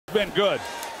Been good.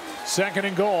 Second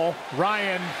and goal.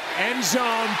 Ryan, end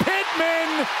zone.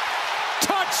 Pittman,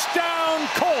 touchdown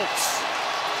Colts.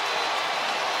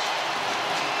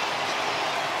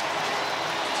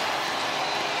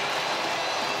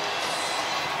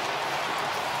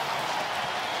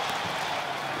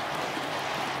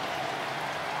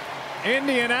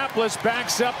 Indianapolis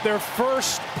backs up their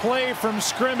first play from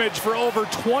scrimmage for over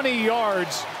 20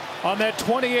 yards on that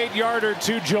 28-yarder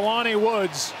to Jelani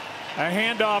Woods. A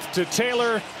handoff to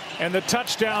Taylor and the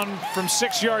touchdown from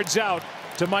 6 yards out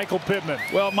to Michael Pittman.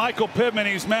 Well, Michael Pittman,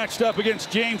 he's matched up against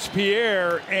James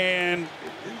Pierre, and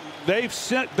they've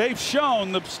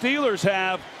shown, the Steelers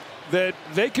have, that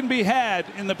they can be had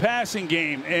in the passing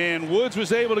game. And Woods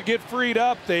was able to get freed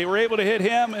up. They were able to hit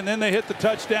him, and then they hit the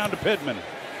touchdown to Pittman.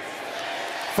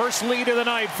 First lead of the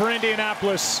night for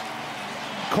Indianapolis.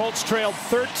 Colts trailed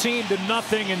 13-0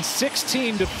 and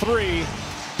 16-3.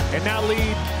 And now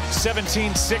lead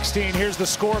 17-16. Here's the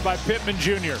score by Pittman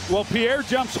Jr. Well, Pierre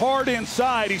jumps hard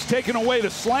inside. He's taken away the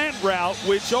slant route,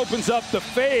 which opens up the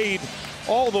fade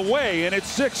all the way. And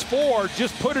it's 6'4".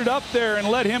 Just put it up there and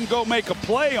let him go make a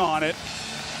play on it.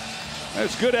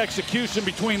 That's good execution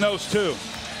between those two.